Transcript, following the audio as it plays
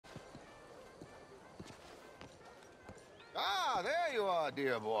there you are,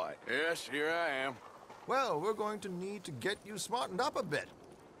 dear boy. Yes, here I am. Well, we're going to need to get you smartened up a bit.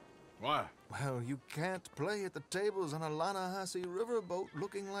 Why? Well, you can't play at the tables on a Lannahechee riverboat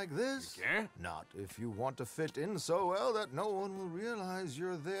looking like this. You can't? Not if you want to fit in so well that no one will realize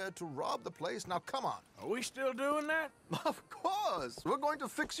you're there to rob the place. Now, come on. Are we still doing that? Of course. We're going to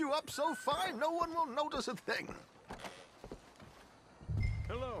fix you up so fine no one will notice a thing.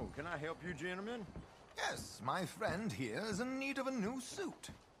 Hello, can I help you, gentlemen? Yes, my friend here is in need of a new suit.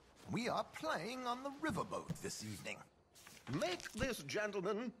 We are playing on the riverboat this evening. Make this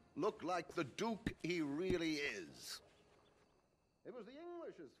gentleman look like the Duke he really is. It was the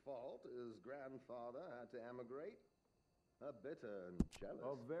English's fault his grandfather had to emigrate. A bitter and jealous.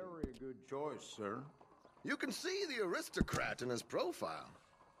 A very good choice, sir. You can see the aristocrat in his profile.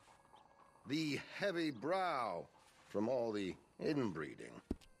 The heavy brow from all the inbreeding.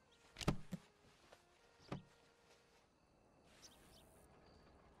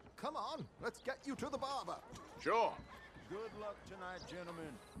 Come on, let's get you to the barber. Sure. Good luck tonight,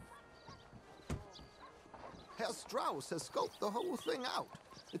 gentlemen. Herr Strauss has scoped the whole thing out.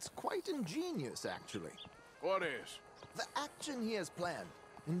 It's quite ingenious, actually. What is? The action he has planned.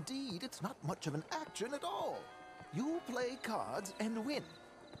 Indeed, it's not much of an action at all. You play cards and win.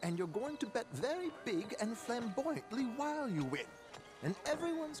 And you're going to bet very big and flamboyantly while you win. And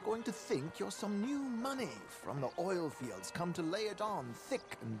everyone's going to think you're some new money from the oil fields come to lay it on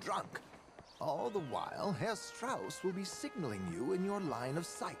thick and drunk. All the while, Herr Strauss will be signaling you in your line of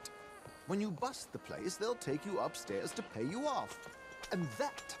sight. When you bust the place, they'll take you upstairs to pay you off. And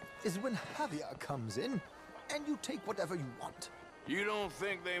that is when Javier comes in, and you take whatever you want. You don't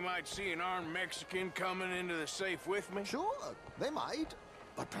think they might see an armed Mexican coming into the safe with me? Sure, they might,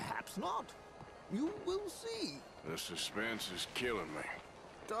 but perhaps not. You will see. The suspense is killing me.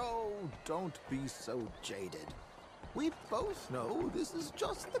 Oh, don't be so jaded. We both know this is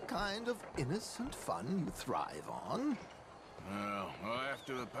just the kind of innocent fun you thrive on. Well,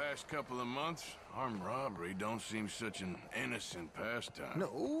 after the past couple of months, armed robbery don't seem such an innocent pastime.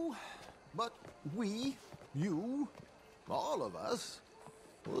 No, but we, you, all of us,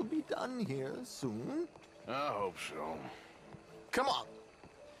 will be done here soon. I hope so. Come on.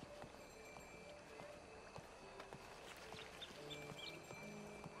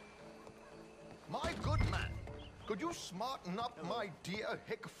 My good man, could you smarten up my dear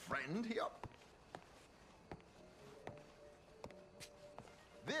hick friend here?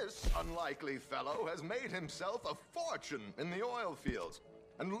 This unlikely fellow has made himself a fortune in the oil fields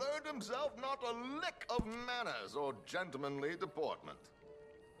and learned himself not a lick of manners or gentlemanly deportment.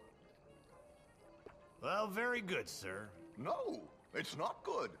 Well, very good, sir. No, it's not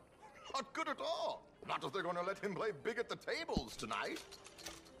good. Not good at all. Not if they're going to let him play big at the tables tonight.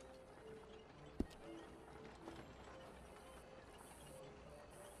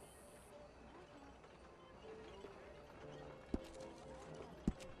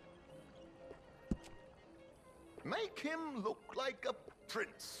 Make him look like a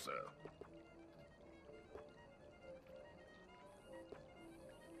prince, sir.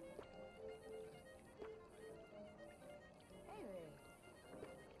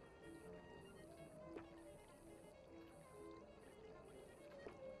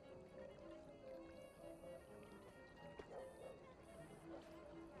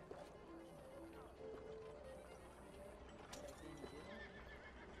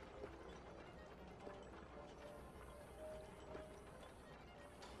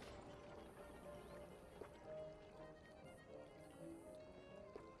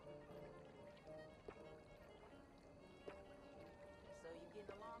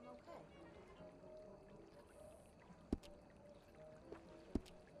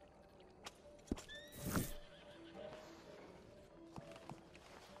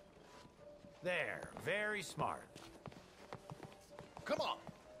 There, very smart. Come on,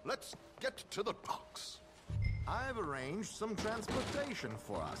 let's get to the docks. I've arranged some transportation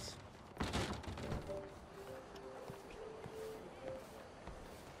for us.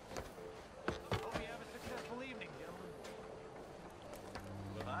 Hope you have a successful evening, gentlemen.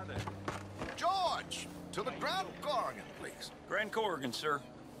 Well, hi there. George, to the Grand Corrigan, please. Grand Corrigan, sir.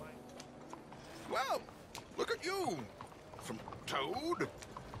 Well, look at you. From Toad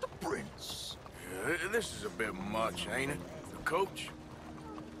to Prince. Yeah, this is a bit much, ain't it? The coach?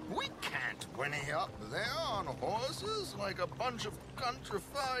 We can't whinny up there on horses like a bunch of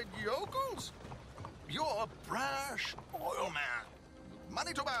countrified yokels. You're a brash oil man.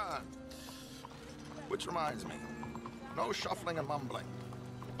 Money to burn. Which reminds me, no shuffling and mumbling.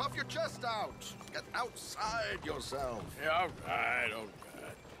 Puff your chest out. Get outside yourself. Yeah, all right.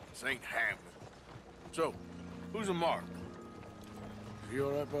 This ain't happening. So, who's a mark? You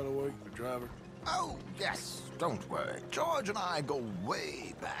all right, by the way, the driver? Oh, yes, don't worry. George and I go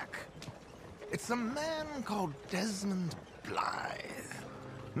way back. It's a man called Desmond Blythe.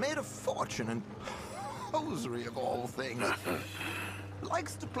 Made a fortune in hosiery of all things.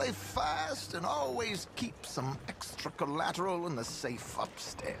 Likes to play fast and always keep some extra collateral in the safe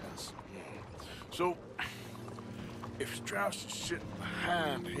upstairs. So, if Strauss is sitting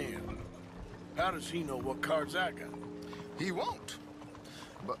behind him, how does he know what cards I got? He won't.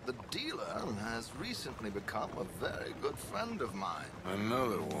 But the dealer has recently become a very good friend of mine.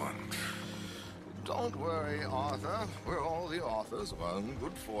 Another one. Don't worry, Arthur. We're all the authors of our own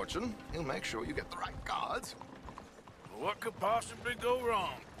good fortune. He'll make sure you get the right cards. What could possibly go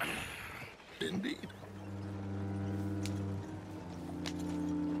wrong? Indeed.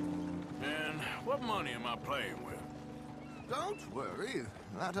 And what money am I playing with? Don't worry.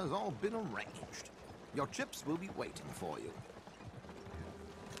 That has all been arranged. Your chips will be waiting for you.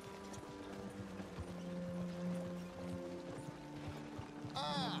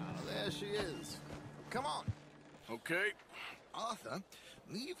 Ah, there she is. Come on. Okay. Arthur,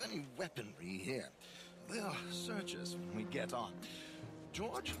 leave any weaponry here. They'll search us when we get on.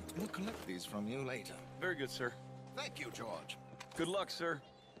 George, we'll collect these from you later. Very good, sir. Thank you, George. Good luck, sir.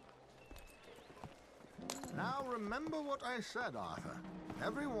 Now remember what I said, Arthur.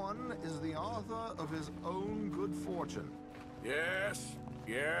 Everyone is the author of his own good fortune. Yes,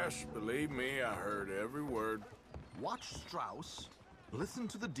 believe me, I heard every word. Watch Strauss, listen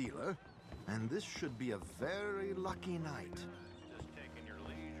to the dealer, and this should be a very lucky night. Just taking your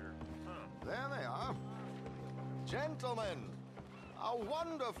leisure. There they are. Gentlemen, how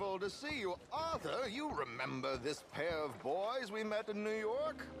wonderful to see you. Arthur, you remember this pair of boys we met in New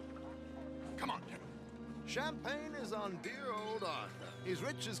York? Come on, Jim. Champagne is on dear old Arthur. He's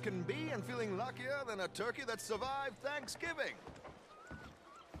rich as can be and feeling luckier than a turkey that survived Thanksgiving.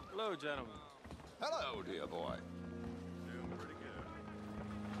 Hello, gentlemen. Hello, dear boy. Doing pretty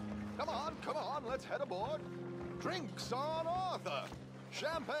good. Come on, let's head aboard. Drinks on Arthur.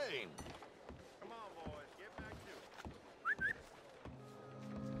 Champagne. Come on, boys, get back to it.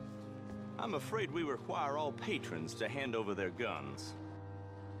 I'm afraid we require all patrons to hand over their guns.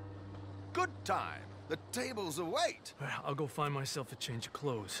 Good time. The tables await. I'll go find myself a change of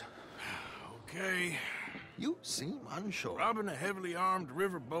clothes. Okay. You seem unsure. Robbing a heavily armed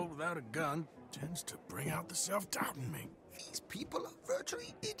riverboat without a gun tends to bring out the self-doubt in me. These people are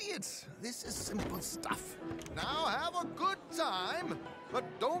virtually idiots. This is simple stuff. Now have a good time, but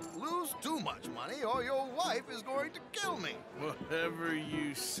don't lose too much money or your wife is going to kill me. Whatever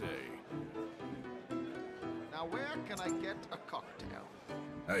you say. Now where can I get a cocktail?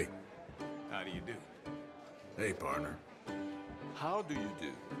 Hey. How do you do? Hey, partner. How do you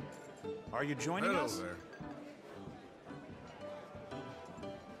do? Are you joining Hello us? there.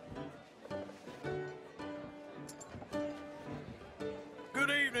 Good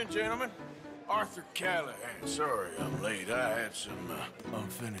evening, gentlemen. Arthur Callahan. Sorry I'm late. I had some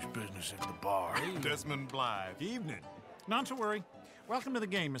unfinished business at the bar. Desmond Blythe. Evening. Not to worry. Welcome to the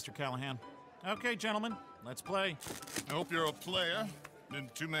game, Mr. Callahan. Okay, gentlemen, let's play. I hope you're a player. Been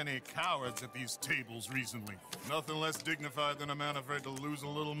too many cowards at these tables recently. Nothing less dignified than a man afraid to lose a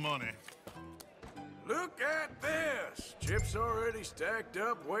little money. Look at this. Chips already stacked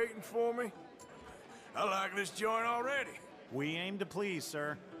up, waiting for me. I like this joint already. We aim to please,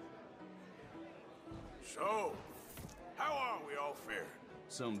 sir. So, how are we all fared?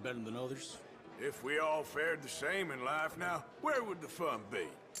 Some better than others? If we all fared the same in life now, where would the fun be?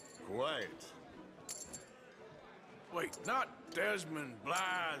 Quite. Wait, not Desmond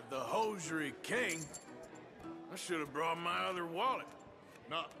Blythe, the hosiery king. I should have brought my other wallet.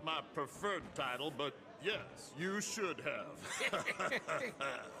 Not my preferred title, but yes, you should have.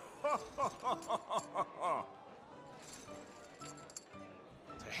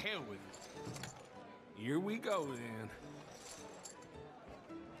 To hell with it. Here we go, then.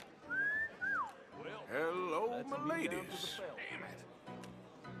 Hello, my ladies. Damn it.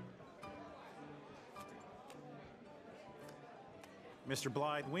 Mr.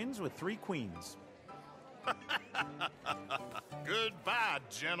 Blythe wins with 3 queens. Goodbye,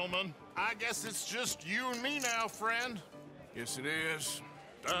 gentlemen. I guess it's just you and me now, friend. Yes, it is.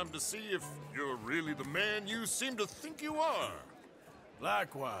 Time to see if you're really the man you seem to think you are.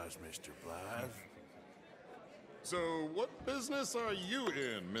 Likewise, Mr. Blythe. So, what business are you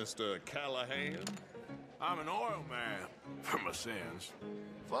in, Mr. Callahan? I'm an oil man, for my sins.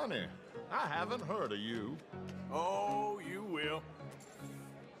 Funny, I haven't heard of you. Oh, you will.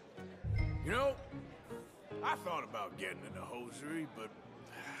 You know, I thought about getting into hosiery, but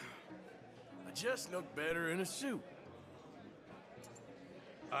I just look better in a suit.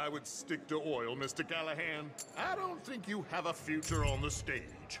 I would stick to oil, Mr. Callahan. I don't think you have a future on the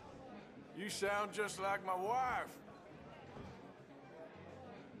stage. You sound just like my wife.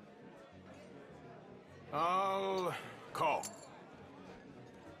 I'll call.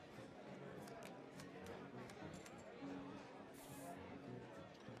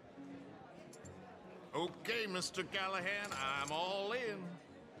 Okay, Mr. Callahan, I'm all in.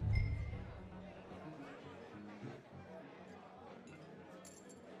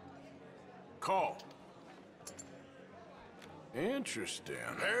 Call. Interesting.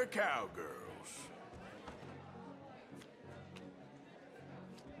 They're cowgirls.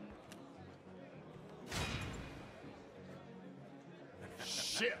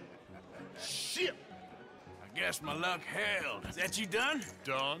 Shit! Shit! I guess my luck held. Is that you done?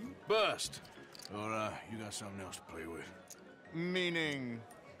 Done? Bust. Or, you got something else to play with? Meaning?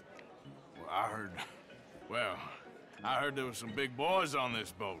 Well, I heard there was some big boys on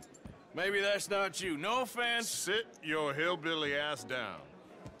this boat. Maybe that's not you. No offense. Sit your hillbilly ass down.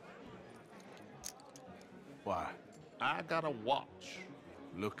 Why? I got a watch.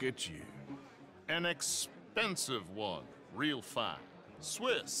 Look at you. An expensive one. Real fine.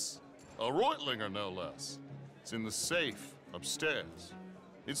 Swiss. A Reutlinger, no less. It's in the safe upstairs.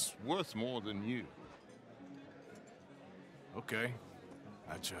 It's worth more than you. Okay.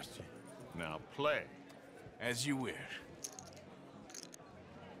 I trust you. Now play. As you wish.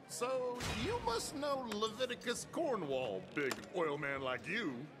 So, you must know Leviticus Cornwall, big oil man like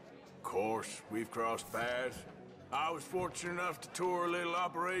you. Of course, we've crossed paths. I was fortunate enough to tour a little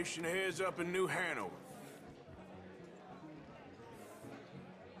operation of his up in New Hanover.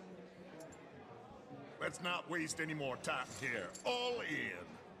 Let's not waste any more time here. All in.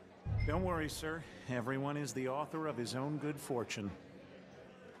 Don't worry, sir. Everyone is the author of his own good fortune.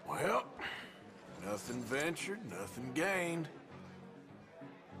 Well, nothing ventured, nothing gained.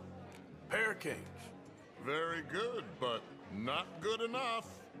 Pair of kings. Very good, but not good enough.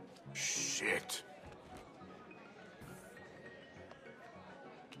 Shit.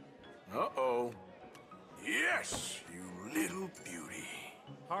 Uh-oh. Yes, you little beauty.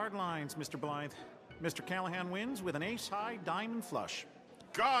 Hard lines, Mr. Blythe. Mr. Callahan wins with an ace-high diamond flush.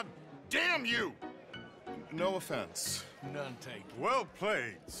 God damn you! No offense. None taken. Well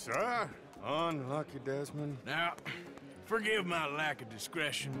played, sir. Unlucky, Desmond. Now, forgive my lack of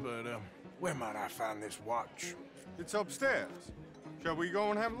discretion, but, where might I find this watch? It's upstairs. Shall we go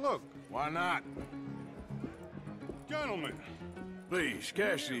and have a look? Why not? Gentlemen. Please,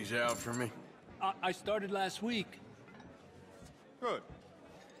 cash these out for me. I started last week. Good.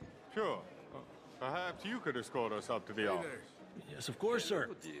 Sure. Perhaps you could escort us up to the office. Yes, of course, sir.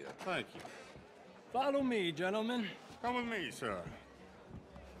 Thank you. Follow me, gentlemen. Come with me, sir.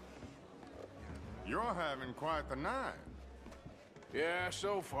 You're having quite the night. Yeah,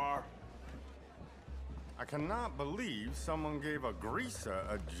 so far. I cannot believe someone gave a greaser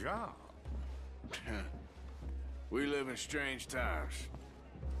a job. We live in strange times.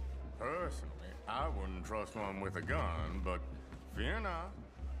 Personally, I wouldn't trust one with a gun, but fear not.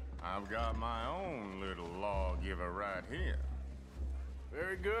 I've got my own little lawgiver right here.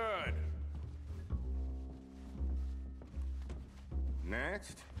 Very good.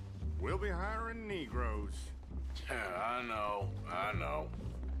 Next, we'll be hiring Negroes. I know.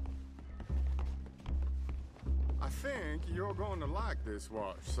 I think you're going to like this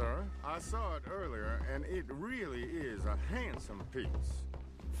watch, sir. I saw it earlier, and it really is a handsome piece.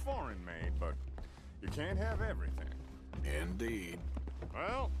 Foreign made, but you can't have everything. Indeed.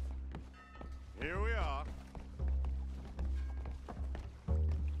 Well, here we are.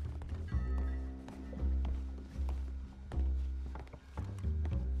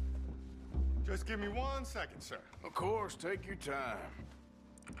 Just give me 1 second, sir. Of course, take your time.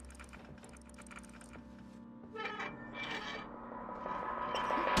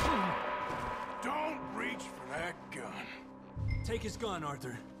 Don't reach for that gun. Take his gun,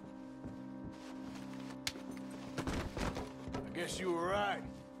 Arthur. I guess you were right.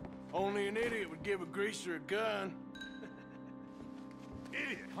 Only an idiot would give a greaser a gun.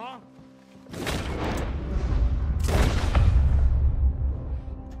 Idiot, huh?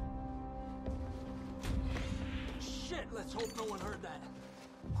 Shit, let's hope no one heard that.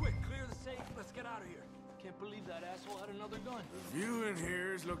 Quick, clear the safe. Let's get out of here. Can't believe that asshole had another gun. The view in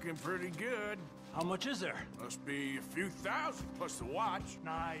here is looking pretty good. How much is there? Must be a few thousand plus the watch.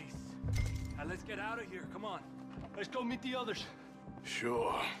 Nice. Now let's get out of here. Come on. Let's go meet the others.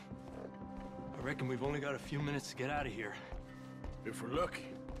 Sure. I reckon we've only got a few minutes to get out of here. If we're lucky.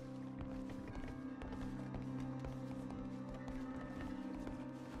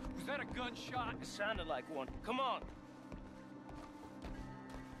 Was that a gunshot? It sounded like one. Come on.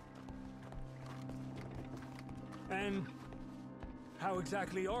 And how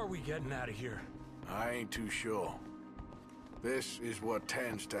exactly are we getting out of here? I ain't too sure. This is what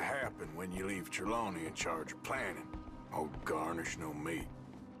tends to happen when you leave Trelawney in charge of planning. Oh, garnish no meat.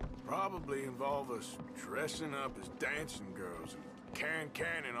 Probably involve us dressing up as dancing girls and carrying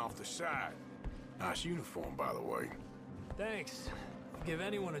cannon off the side. Nice uniform, by the way. Thanks. Give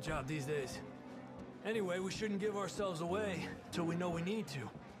anyone a job these days. Anyway, we shouldn't give ourselves away till we know we need to.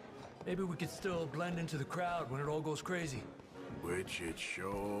 Maybe we could still blend into the crowd when it all goes crazy. Which it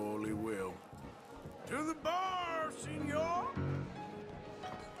surely will. To the bar, senor!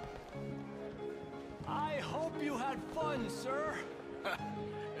 I hope you had fun, sir.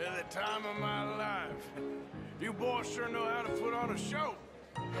 At the time of my life. You boys sure know how to put on a show.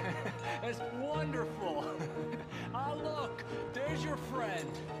 That's wonderful. Ah, look, there's your friend.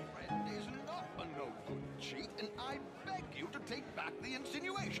 Friend is not a no-good cheat, and I beg you to take back the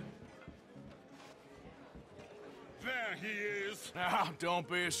insinuation. There he is. Now, don't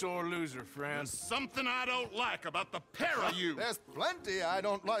be a sore loser, friend. There's something I don't like about the pair of you. There's plenty I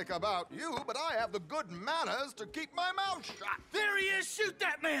don't like about you, but I have the good manners to keep my mouth shut. There he is! Shoot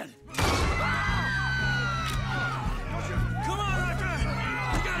that man! Come on, Arthur!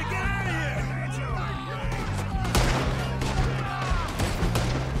 We gotta get out of here!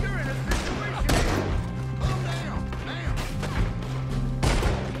 You're in a situation! Calm down, ma'am.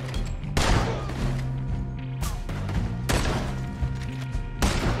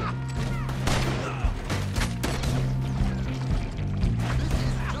 This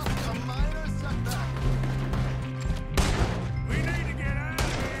is just a minor setback. We need to get out of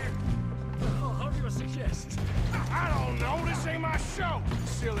here. Oh, how do you suggest? I don't know. This ain't my show.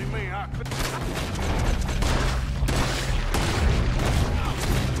 Silly me, I could.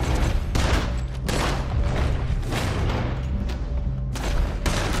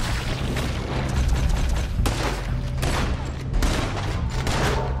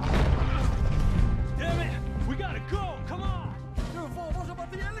 Damn it! We gotta go! Come on! What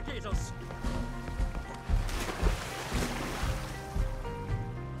about the alligators?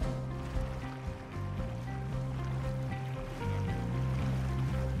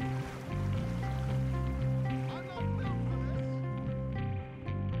 I'm not built for this.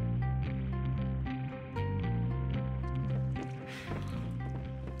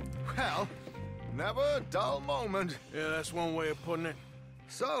 Well, never a dull moment. Yeah, that's one way of putting it.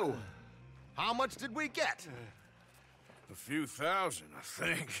 So, how much did we get? A few thousand, I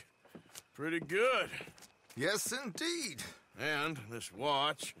think. Pretty good. Yes, indeed. And this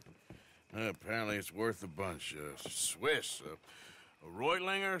watch, apparently it's worth a bunch. Swiss, a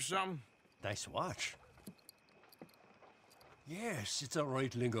Reutlinger or something? Nice watch. Yes, it's a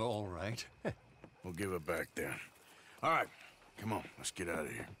Reutlinger, all right. We'll give it back then. All right, come on, let's get out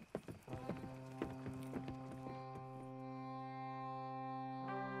of here.